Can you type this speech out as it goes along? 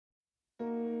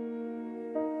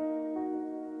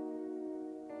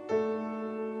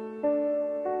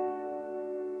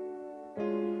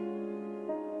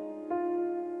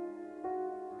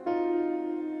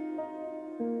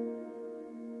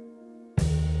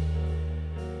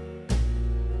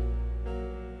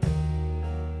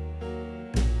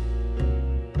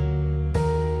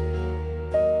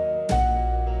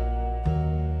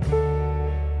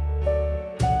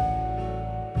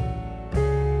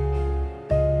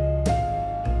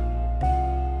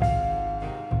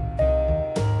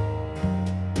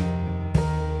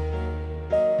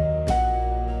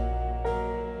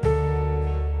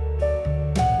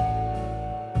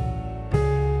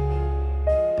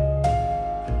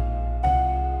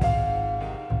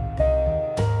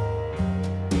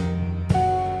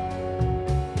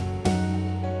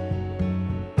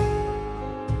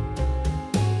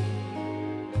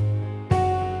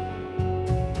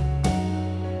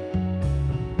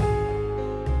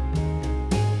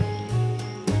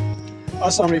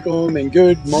Assalamu alaikum and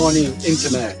good morning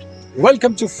internet.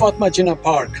 Welcome to Fatima Jinnah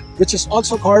Park, which is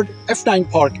also called F9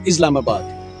 Park, Islamabad.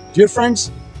 Dear friends,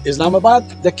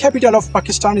 Islamabad, the capital of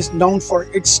Pakistan, is known for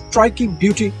its striking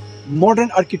beauty,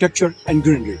 modern architecture and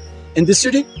greenery. In this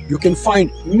city, you can find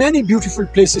many beautiful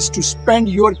places to spend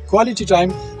your quality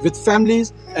time with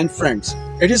families and friends.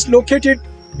 It is located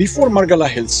before Margala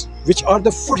Hills, which are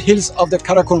the foothills of the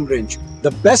Karakoram range, the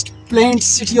best planned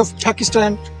city of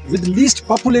Pakistan with least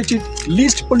populated,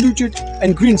 least polluted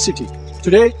and green city.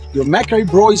 Today, your Macquarie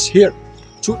bro is here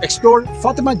to explore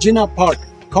Fatima Jinnah Park,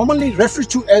 commonly referred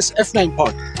to as F9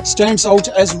 Park, stands out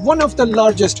as one of the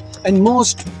largest and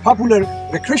most popular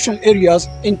recreational areas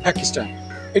in Pakistan.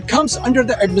 It comes under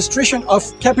the administration of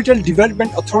Capital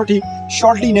Development Authority,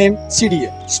 shortly named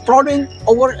CDA, sprawling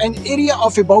over an area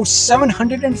of about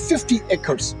 750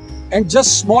 acres and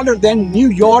just smaller than New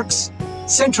York's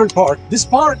Central Park. This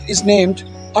park is named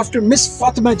after Miss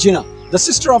Fatima Jinnah, the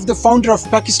sister of the founder of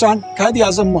Pakistan,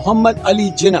 Quaid-e-Azam Muhammad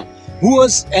Ali Jinnah, who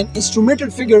was an instrumental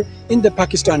figure in the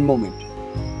Pakistan movement.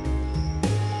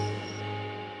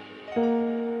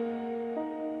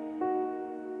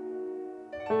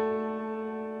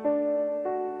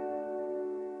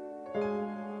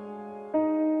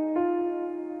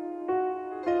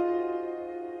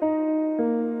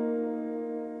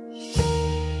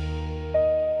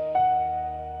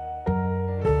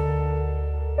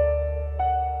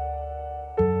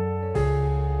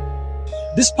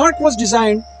 This park was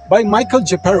designed by Michael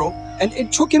Japero, and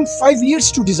it took him 5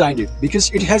 years to design it because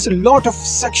it has a lot of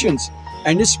sections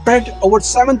and is spread over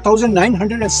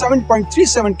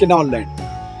 7,907.37 canal land.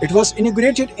 It was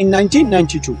inaugurated in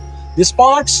 1992. This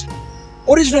park's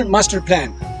original master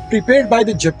plan, prepared by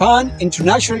the Japan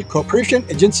International Cooperation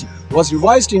Agency, was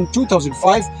revised in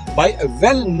 2005 by a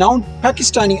well-known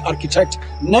Pakistani architect,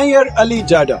 Muhammad Ali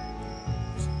Jinnah.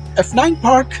 F9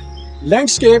 Park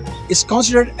landscape is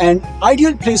considered an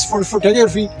ideal place for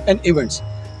photography and events.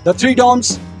 The three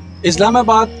domes,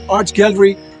 Islamabad Art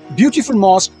Gallery, beautiful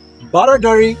mosque,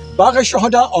 Baradari,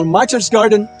 Bagh-e-Shuhada or Martyrs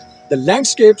Garden, the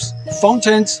landscapes,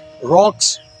 fountains,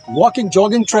 rocks, walking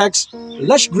jogging tracks,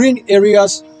 lush green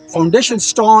areas, foundation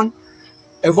stone,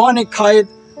 Awan-e-Qaid,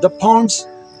 the ponds,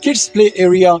 kids play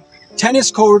area, tennis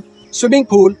court, swimming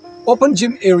pool, open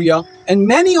gym area, and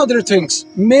many other things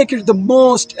make it the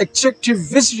most attractive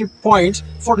visitor point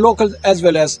for locals as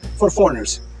well as for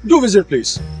foreigners. Do visit,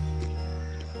 please.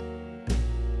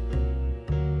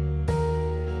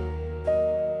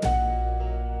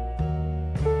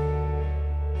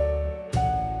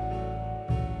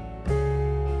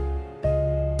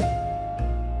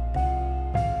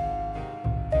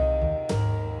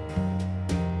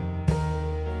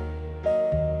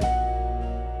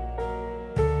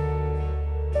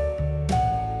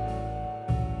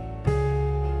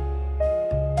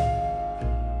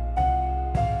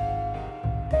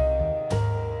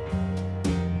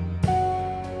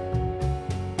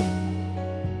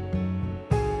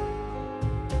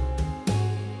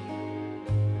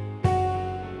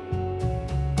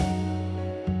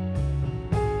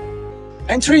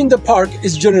 Entry in the park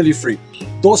is generally free,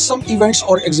 though some events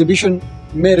or exhibition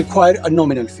may require a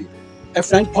nominal fee.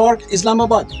 F9 Park,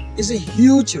 Islamabad is a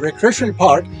huge recreational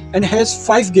park and has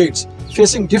 5 gates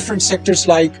facing different sectors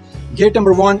like Gate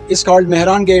number 1 is called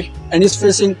Mehran Gate and is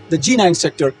facing the G9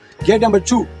 sector. Gate number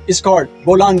 2 is called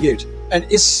Bolan Gate and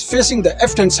is facing the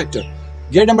F10 sector.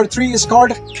 Gate number 3 is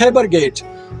called Khyber Gate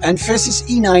and faces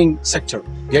E9 sector.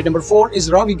 Gate number 4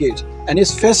 is Ravi Gate and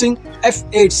is facing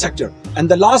F8 sector. And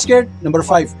the last gate, number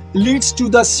 5, leads to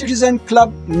the Citizen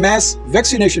Club Mass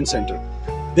Vaccination Center.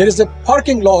 There is a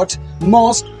parking lot,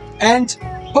 mosque and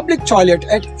public toilet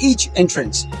at each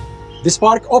entrance. This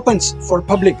park opens for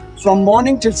public from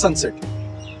morning till sunset.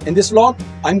 In this vlog,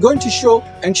 I'm going to show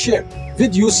and share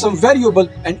with you some valuable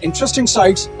and interesting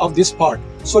sides of this park.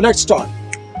 So let's start.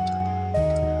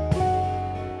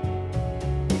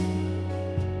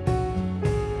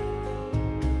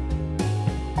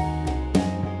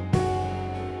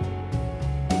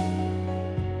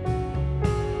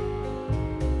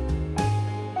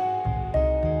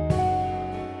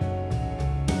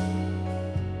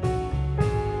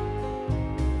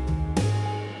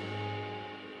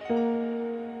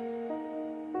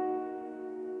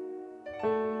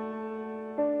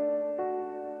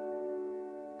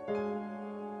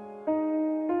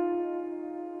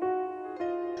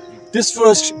 This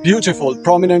first beautiful,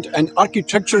 prominent and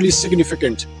architecturally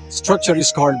significant structure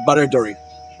is called Baradari,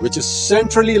 which is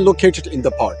centrally located in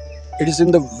the park. It is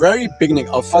in the very beginning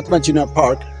of Fatima Jinnah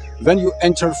Park when you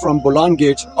enter from Bolan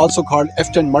Gate, also called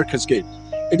F10 Markaz Gate.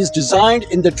 It is designed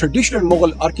in the traditional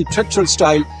Mughal architectural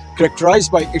style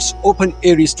characterized by its open,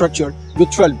 airy structure with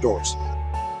 12 doors.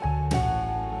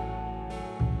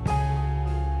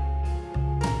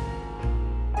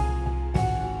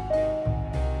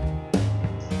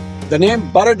 The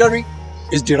name Baradari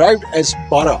is derived as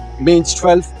Bara means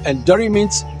 12 and Dari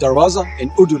means Darwaza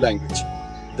in Urdu language.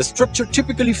 The structure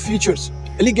typically features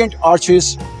elegant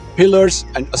arches, pillars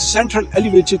and a central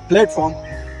elevated platform,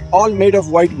 all made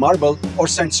of white marble or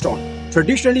sandstone.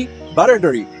 Traditionally,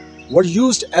 Baradari were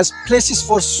used as places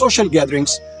for social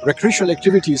gatherings, recreational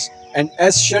activities and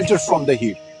as shelter from the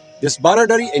heat. This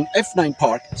Baradari in F9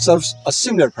 Park serves a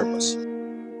similar purpose.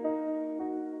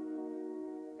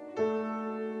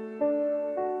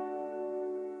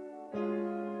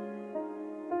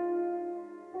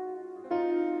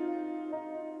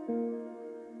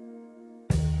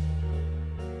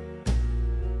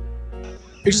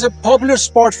 It is a popular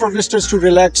spot for visitors to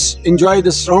relax, enjoy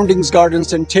the surroundings,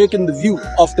 gardens and take in the view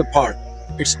of the park.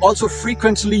 It's also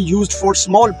frequently used for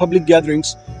small public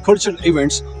gatherings, cultural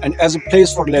events and as a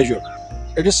place for leisure.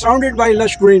 It is surrounded by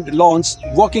lush green lawns,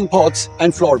 walking paths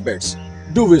and flower beds.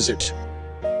 Do visit.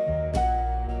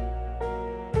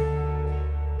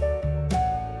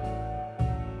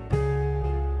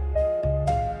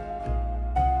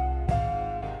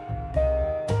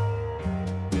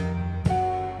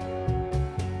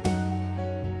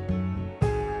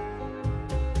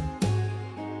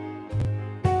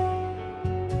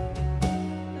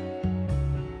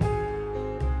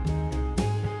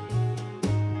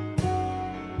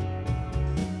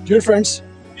 Dear friends,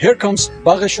 here comes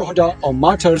Bagh-e-Shuhada or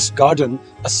Martyrs Garden,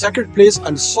 a sacred place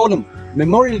and solemn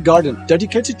memorial garden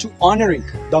dedicated to honoring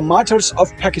the martyrs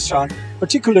of Pakistan,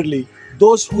 particularly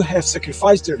those who have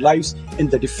sacrificed their lives in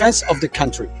the defense of the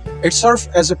country. It serves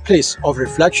as a place of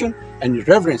reflection and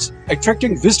reverence,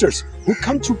 attracting visitors who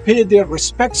come to pay their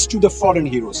respects to the fallen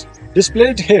heroes.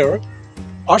 Displayed here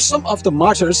are some of the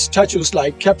martyrs' statues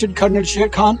like Captain Colonel Sher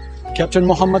Khan, Captain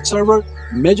Muhammad Sarwar,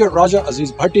 Major Raja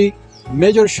Aziz Bhatti,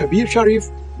 Major Shabir Sharif,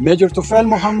 Major Tufail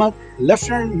Muhammad,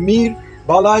 Lieutenant Mir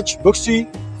Balaj Buxi,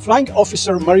 Flying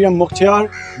Officer Maryam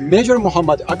Mukhtiar, Major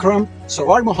Muhammad Akram,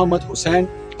 Sawar Muhammad Hussain,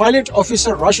 Pilot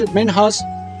Officer Rashid Minhas,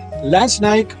 Lance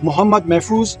Naik Muhammad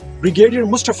Mahfuz, Brigadier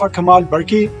Mustafa Kamal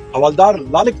Barki, Havaldar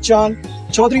Lalik Chan,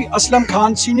 Chaudhry Aslam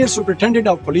Khan, Senior Superintendent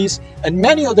of Police and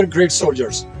many other great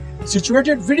soldiers.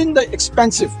 Situated within the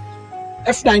expansive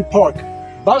F9 Park,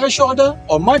 Bagh-e-Shuhada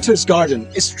or Martyrs Garden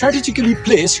is strategically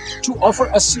placed to offer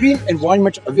a serene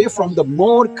environment away from the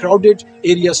more crowded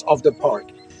areas of the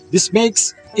park. This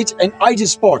makes it an ideal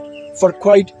spot for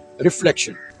quiet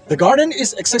reflection. The garden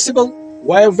is accessible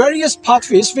via various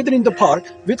pathways within the park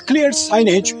with clear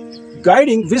signage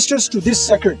guiding visitors to this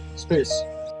sacred space.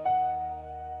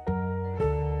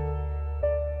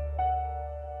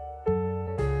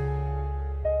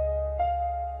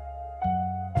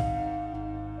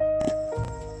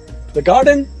 The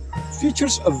garden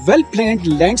features a well-planned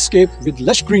landscape with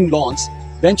lush green lawns,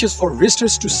 benches for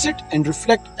visitors to sit and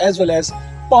reflect, as well as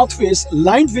pathways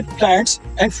lined with plants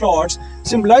and flowers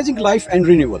symbolizing life and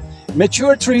renewal,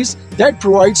 mature trees that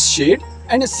provide shade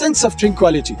and a sense of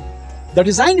tranquility. The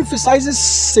design emphasizes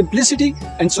simplicity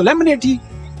and solemnity,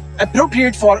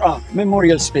 appropriate for a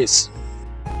memorial space.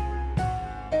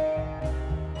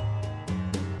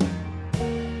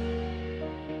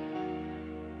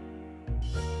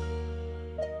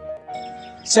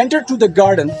 Centered to the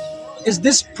garden is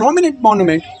this prominent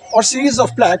monument or series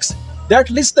of plaques that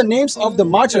list the names of the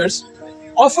martyrs,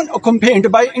 often accompanied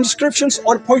by inscriptions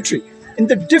or poetry in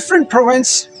the different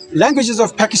province languages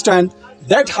of Pakistan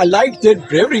that highlight their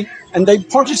bravery and the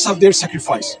importance of their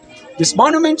sacrifice. This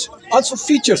monument also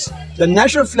features the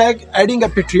national flag, adding a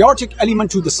patriotic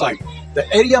element to the site. The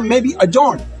area may be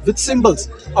adorned with symbols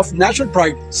of national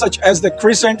pride such as the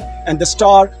crescent and the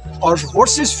star, or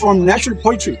verses from national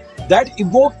poetry that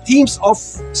evoke themes of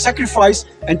sacrifice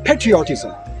and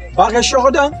patriotism.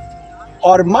 Bagh-e-Shuhada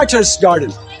or Martyrs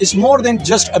Garden is more than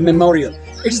just a memorial.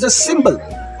 It is a symbol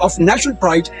of national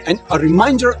pride and a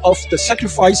reminder of the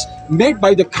sacrifice made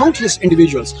by the countless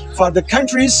individuals for the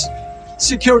country's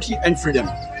security and freedom.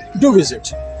 Do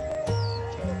visit.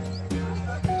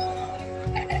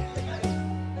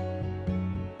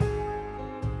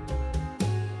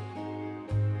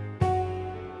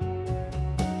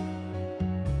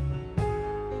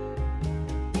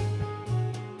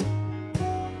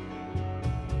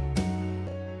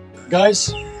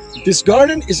 Guys, this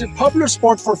garden is a popular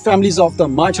spot for families of the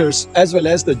martyrs as well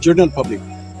as the general public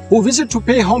who visit to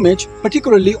pay homage,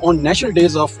 particularly on national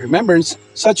days of remembrance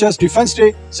such as Defense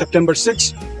Day, September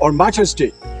 6, or Martyrs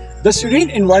Day. The serene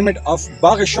environment of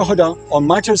Bagh-e-Shuhada or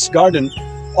Martyrs Garden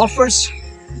offers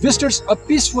visitors a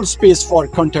peaceful space for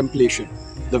contemplation.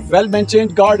 The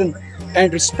well-maintained garden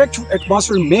and respectful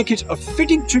atmosphere make it a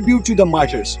fitting tribute to the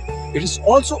martyrs. It is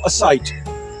also a site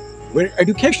where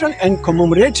educational and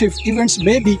commemorative events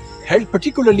may be held,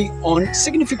 particularly on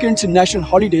significant national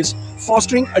holidays,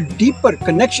 fostering a deeper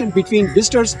connection between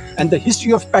visitors and the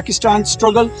history of Pakistan's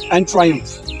struggle and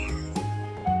triumph.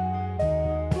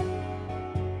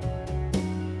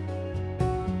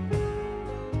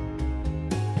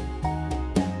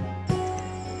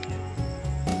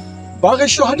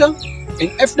 Bagh-e-Shuhada in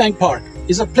F9 Park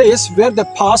is a place where the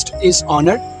past is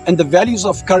honored and the values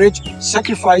of courage,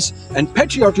 sacrifice, and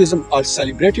patriotism are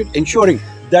celebrated, ensuring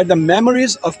that the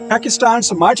memories of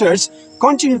Pakistan's martyrs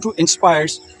continue to inspire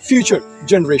future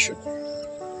generations.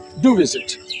 Do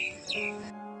visit.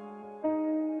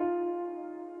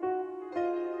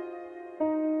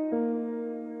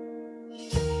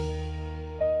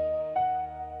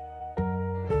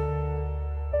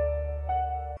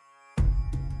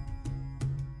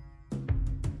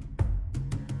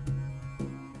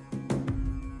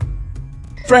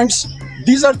 Friends,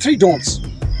 these are 3 domes,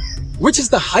 which is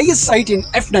the highest site in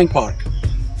F9 Park,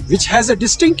 which has a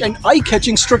distinct and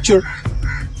eye-catching structure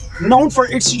known for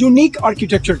its unique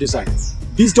architecture design.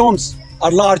 These domes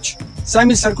are large,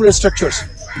 semicircular structures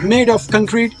made of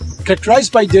concrete,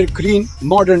 characterized by their clean,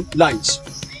 modern lines.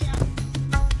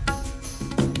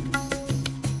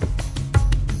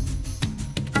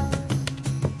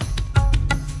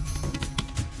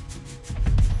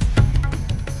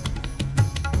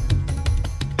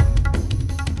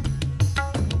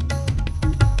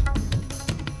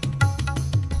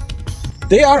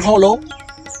 They are hollow,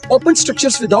 open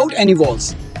structures without any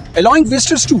walls, allowing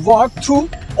visitors to walk through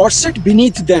or sit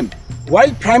beneath them.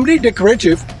 While primarily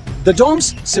decorative, the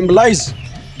domes symbolize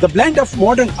the blend of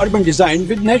modern urban design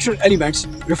with natural elements,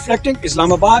 reflecting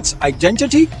Islamabad's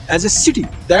identity as a city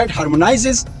that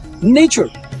harmonizes nature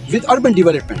with urban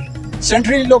development.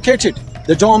 Centrally located,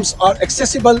 the domes are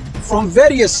accessible from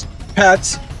various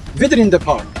paths within the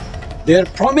park. Their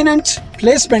prominent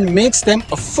placement makes them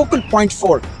a focal point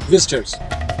for visitors.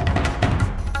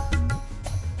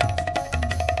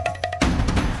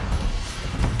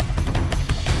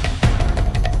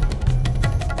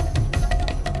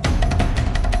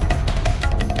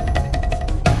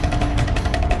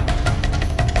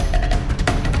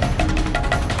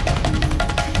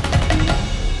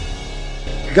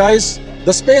 Guys,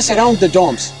 the space around the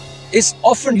domes is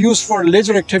often used for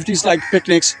leisure activities like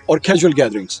picnics or casual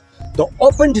gatherings. The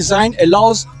open design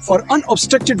allows for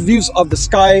unobstructed views of the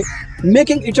sky,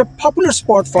 making it a popular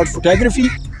spot for photography,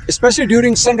 especially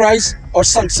during sunrise or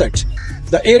sunset.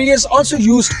 The area is also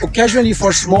used occasionally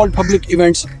for small public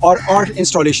events or art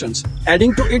installations,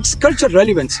 adding to its cultural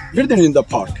relevance within the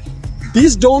park.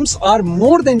 These domes are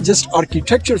more than just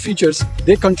architecture features,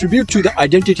 they contribute to the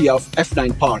identity of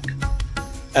F9 Park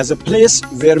as a place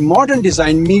where modern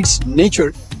design meets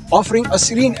nature, offering a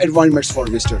serene environment for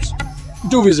visitors.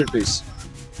 Do visit, please.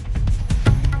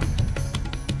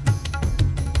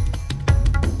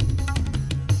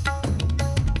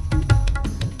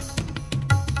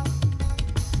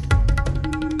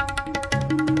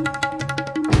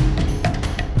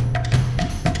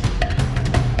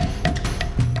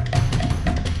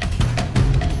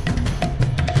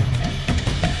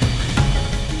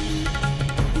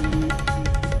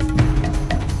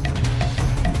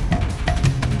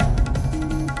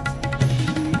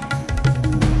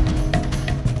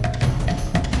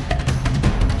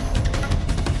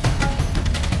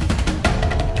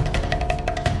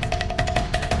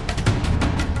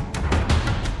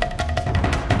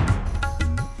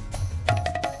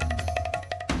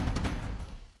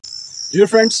 Dear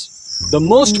friends, the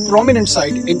most prominent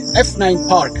site in F9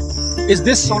 Park is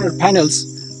this solar panels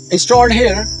installed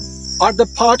here are the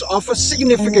part of a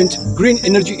significant green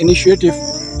energy initiative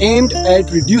aimed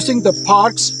at reducing the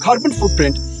park's carbon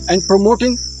footprint and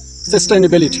promoting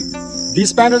sustainability.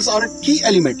 These panels are a key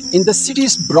element in the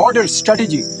city's broader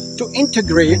strategy to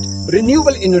integrate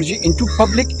renewable energy into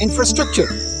public infrastructure.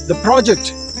 The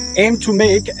project aimed to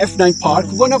make F9 Park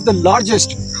one of the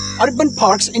largest urban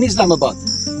parks in Islamabad,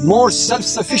 more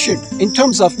self-sufficient in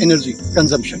terms of energy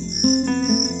consumption.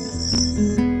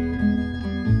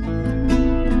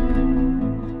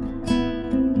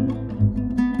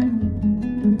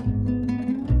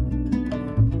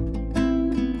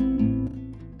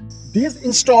 These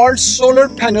installed solar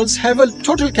panels have a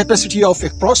total capacity of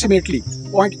approximately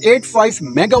 0.85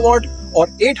 megawatt or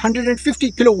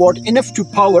 850 kilowatt, enough to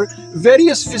power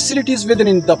various facilities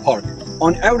within the park.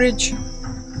 On average,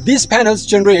 these panels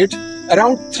generate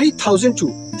around 3000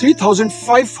 to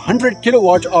 3500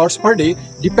 kilowatt hours per day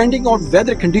depending on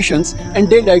weather conditions and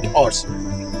daylight hours.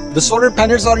 The solar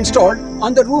panels are installed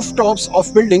on the rooftops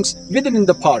of buildings within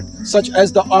the park, such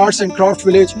as the Arts and Craft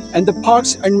Village and the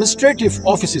park's administrative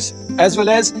offices, as well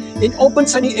as in open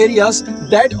sunny areas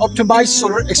that optimize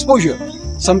solar exposure.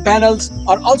 Some panels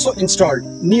are also installed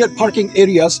near parking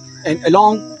areas and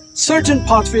along certain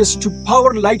pathways to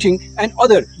power lighting and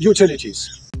other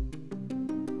utilities.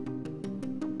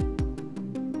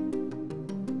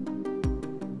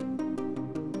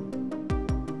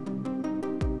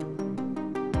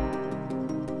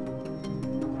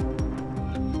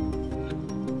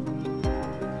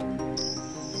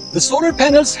 The solar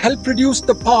panels help reduce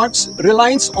the park's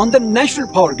reliance on the national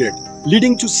power grid,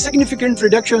 leading to significant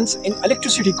reductions in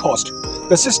electricity cost.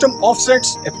 The system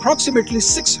offsets approximately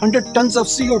 600 tons of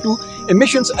CO2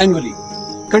 emissions annually,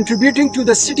 contributing to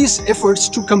the city's efforts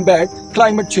to combat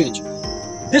climate change.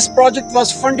 This project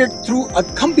was funded through a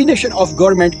combination of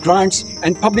government grants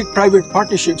and public-private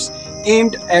partnerships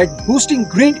aimed at boosting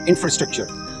green infrastructure.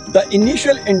 The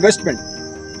initial investment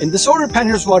in the solar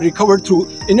panels were recovered through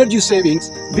energy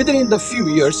savings within the few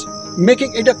years,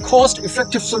 making it a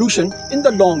cost-effective solution in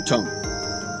the long term.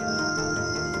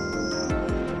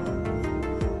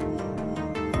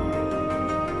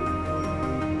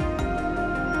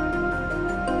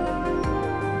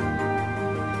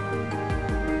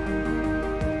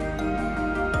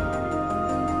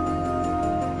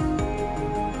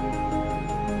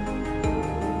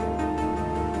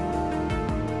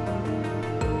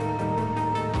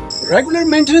 Regular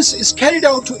maintenance is carried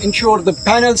out to ensure the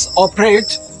panels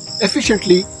operate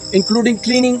efficiently, including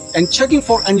cleaning and checking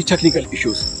for any technical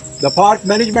issues. The park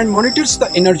management monitors the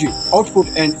energy output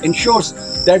and ensures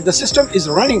that the system is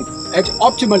running at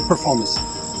optimal performance.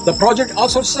 The project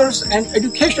also serves an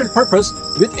educational purpose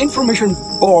with information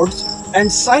boards and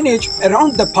signage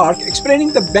around the park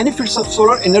explaining the benefits of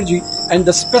solar energy and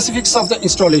the specifics of the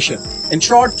installation. In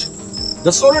short,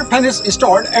 the solar panels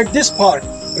installed at this park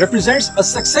represents a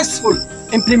successful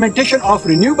implementation of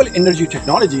renewable energy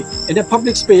technology in a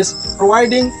public space,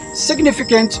 providing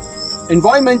significant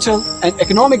environmental and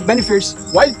economic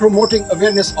benefits while promoting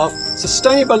awareness of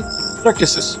sustainable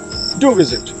practices. Do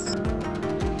visit.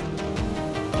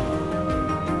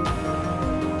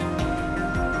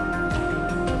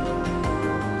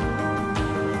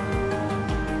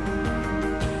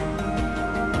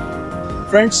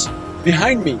 Friends,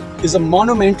 behind me is a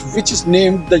monument which is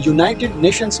named the United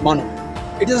Nations Monument.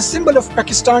 It is a symbol of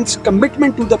Pakistan's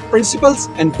commitment to the principles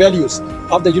and values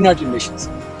of the United Nations.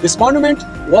 This monument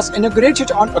was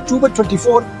inaugurated on October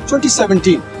 24,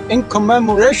 2017 in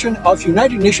commemoration of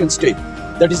United Nations Day.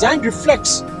 The design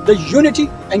reflects the unity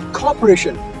and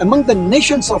cooperation among the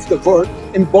nations of the world,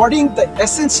 embodying the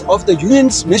essence of the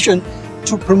UN's mission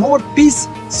to promote peace,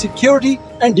 security,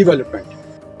 and development.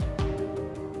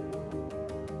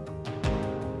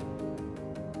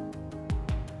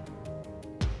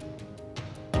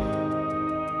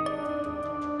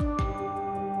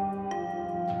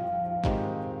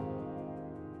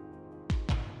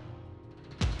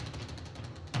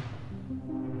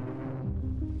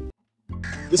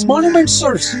 This monument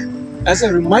serves as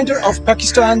a reminder of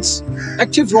Pakistan's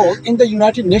active role in the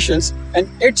United Nations and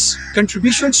its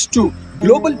contributions to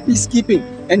global peacekeeping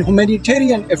and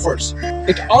humanitarian efforts.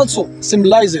 It also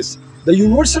symbolizes the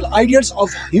universal ideals of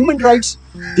human rights,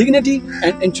 dignity,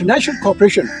 and international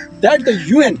cooperation that the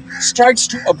UN strives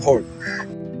to uphold.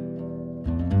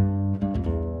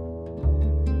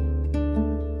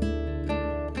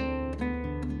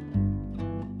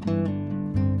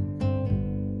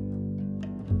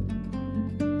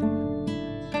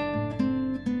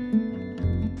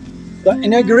 The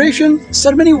inauguration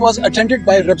ceremony was attended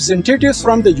by representatives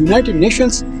from the United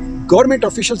Nations, government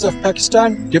officials of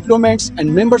Pakistan, diplomats,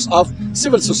 and members of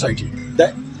civil society. The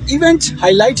event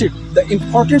highlighted the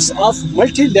importance of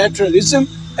multilateralism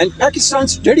and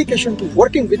Pakistan's dedication to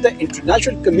working with the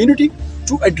international community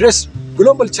to address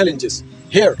global challenges.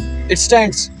 Here, it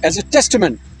stands as a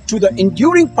testament to the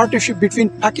enduring partnership between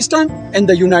Pakistan and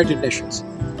the United Nations,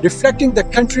 reflecting the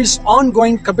country's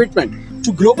ongoing commitment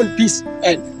to global peace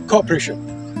and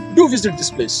cooperation. Do visit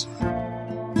this place.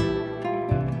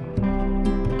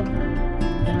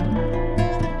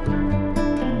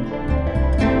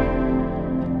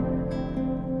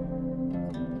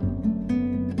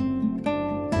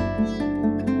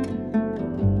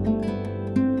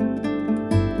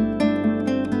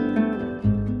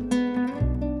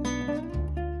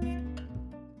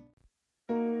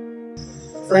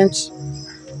 Friends,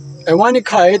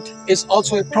 Aywan-e-Qaid is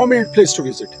also a prominent place to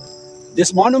visit.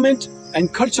 This monument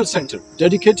and cultural center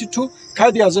dedicated to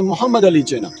Quaid-e-Azam Muhammad Ali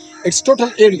Jinnah. Its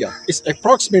total area is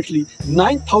approximately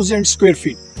 9,000 square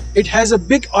feet. It has a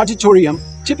big auditorium,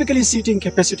 typically seating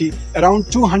capacity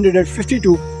around 250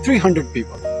 to 300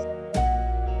 people.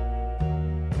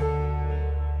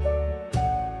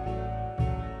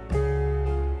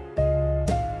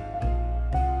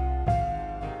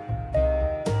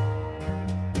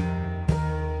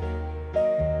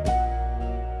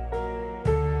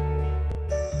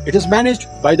 It is managed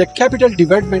by the Capital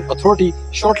Development Authority,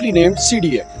 shortly named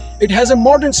CDA. It has a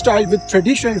modern style with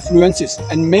traditional influences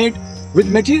and made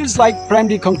with materials like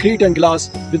primary concrete and glass,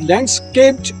 with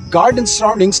landscaped gardens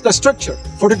surrounding the structure.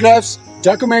 Photographs,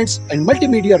 documents, and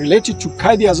multimedia related to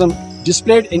Quaid-e-Azam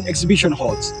displayed in exhibition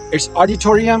halls. Its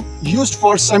auditorium used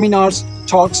for seminars,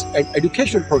 talks, and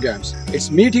educational programs.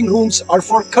 Its meeting rooms are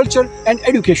for culture and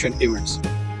education events.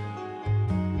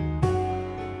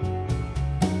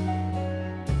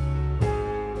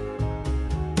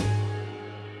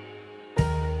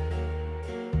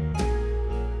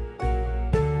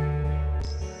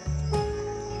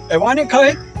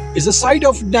 Aiwan-e-Qaid is a site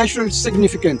of national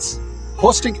significance,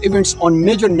 hosting events on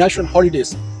major national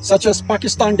holidays such as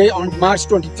Pakistan Day on March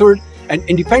 23rd and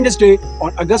Independence Day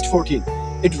on August 14th.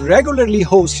 It regularly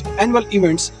hosts annual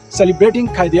events celebrating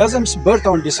Quaid-e-Azam's birth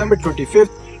on December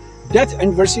 25th, death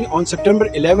anniversary on September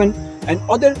 11, and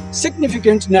other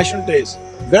significant national days.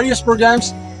 Various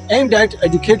programs aimed at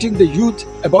educating the youth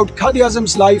about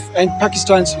Quaid-e-Azam's life and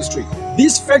Pakistan's history.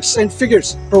 These facts and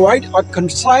figures provide a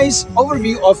concise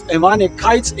overview of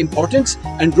Aiwan-e-Qaid's importance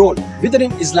and role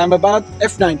within Islamabad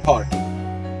F9 Park.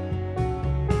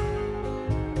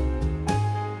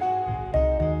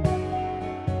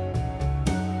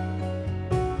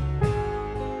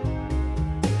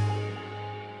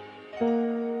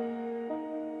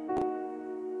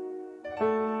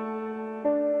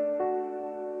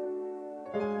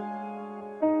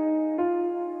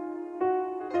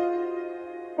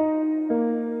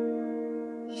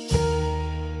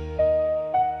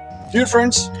 Dear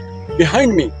friends,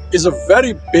 behind me is a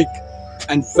very big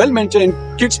and well-maintained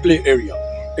kids play area.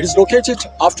 It is located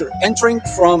after entering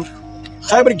from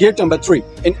Khyber Gate number 3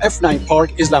 in F9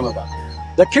 Park, Islamabad.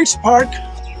 The kids park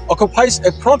occupies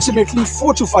approximately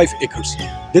 4 to 5 acres.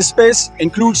 This space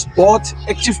includes both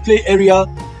active play area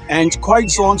and quiet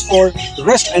zones for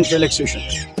rest and relaxation.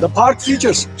 The park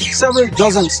features several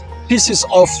dozens pieces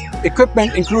of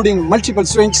equipment including multiple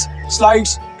swings,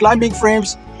 slides, climbing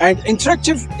frames, and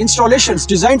interactive installations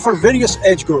designed for various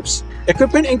age groups.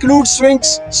 Equipment includes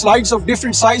swings, slides of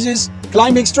different sizes,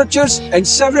 climbing structures, and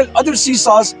several other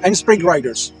seesaws and spring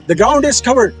riders. The ground is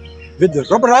covered with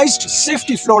rubberized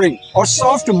safety flooring or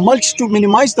soft mulch to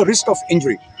minimize the risk of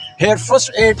injury. Here,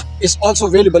 first aid is also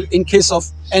available in case of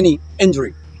any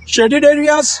injury. Shaded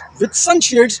areas with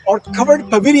sunshades or covered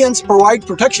pavilions provide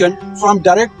protection from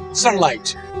direct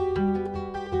sunlight.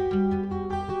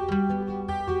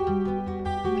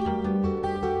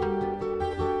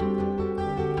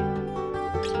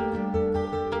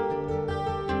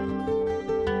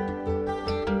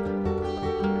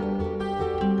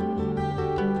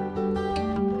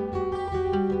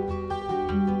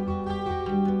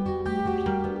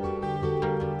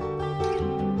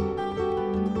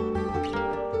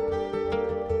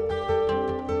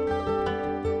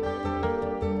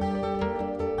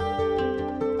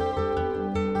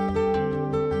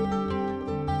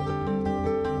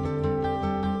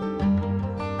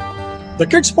 The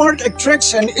kids park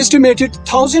attracts an estimated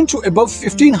 1,000 to above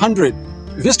 1,500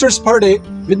 visitors per day,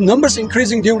 with numbers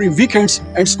increasing during weekends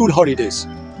and school holidays.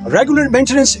 Regular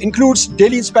maintenance includes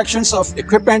daily inspections of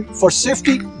equipment for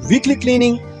safety, weekly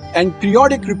cleaning, and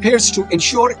periodic repairs to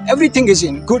ensure everything is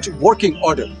in good working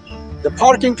order. The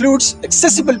park includes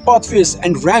accessible pathways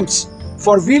and ramps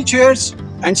for wheelchairs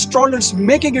and strollers,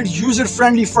 making it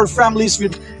user-friendly for families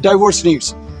with diverse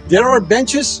needs. There are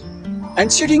benches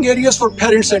and sitting areas for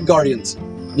parents and guardians.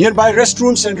 Nearby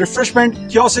restrooms and refreshment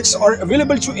kiosks are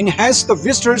available to enhance the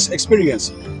visitor's experience.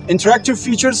 Interactive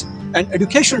features and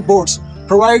educational boards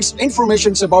provides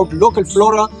information about local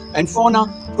flora and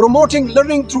fauna, promoting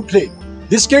learning through play.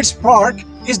 This kids park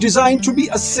is designed to be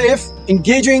a safe,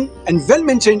 engaging, and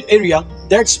well-maintained area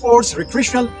that supports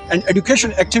recreational and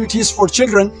educational activities for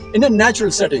children in a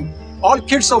natural setting. All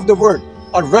kids of the world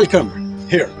are welcome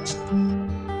here.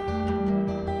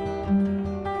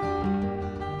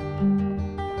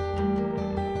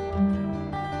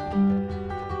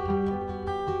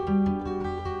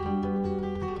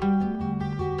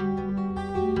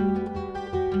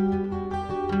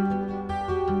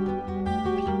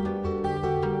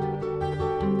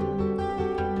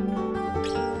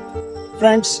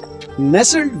 Friends,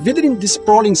 Nestled within the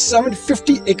sprawling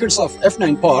 750 acres of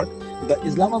F9 Park, the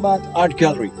Islamabad Art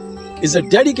Gallery is a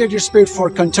dedicated space for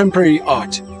contemporary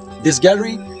art. This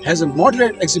gallery has a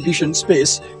moderate exhibition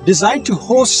space designed to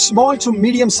host small to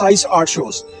medium-sized art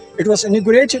shows. It was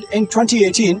inaugurated in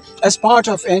 2018 as part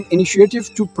of an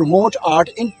initiative to promote art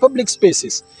in public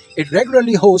spaces. It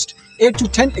regularly hosts 8 to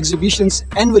 10 exhibitions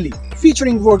annually,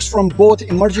 featuring works from both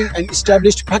emerging and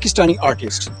established Pakistani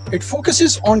artists. It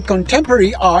focuses on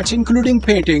contemporary art including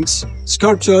paintings,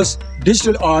 sculptures,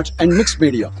 digital art, and mixed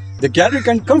media. The gallery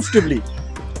can comfortably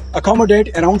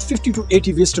accommodate around 50 to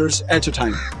 80 visitors at a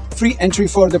time. Free entry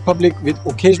for the public with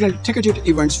occasional ticketed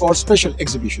events for special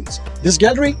exhibitions. This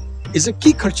gallery is a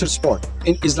key culture spot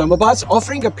in Islamabad,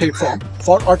 offering a platform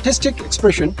for artistic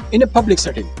expression in a public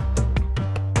setting.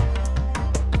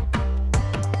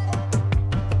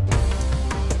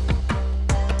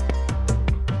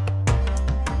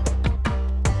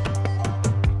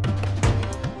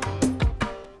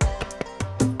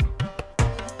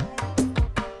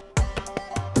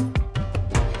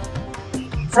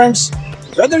 Friends,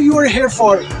 whether you are here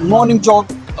for a morning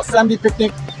jog, a family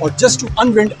picnic, or just to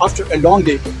unwind after a long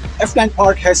day, F9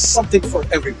 Park has something for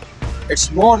everyone.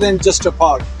 It's more than just a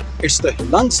park. It's the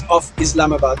lungs of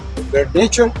Islamabad, where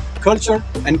nature, culture,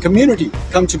 and community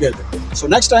come together. So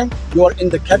next time you are in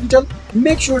the capital,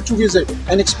 make sure to visit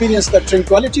and experience the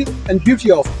tranquility and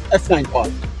beauty of F9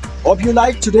 Park. Hope you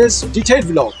liked today's detailed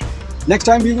vlog. Next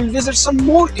time we will visit some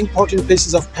more important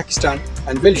places of Pakistan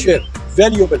and will share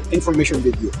valuable information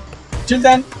with you. Till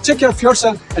then, take care of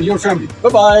yourself and your family.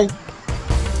 Bye-bye.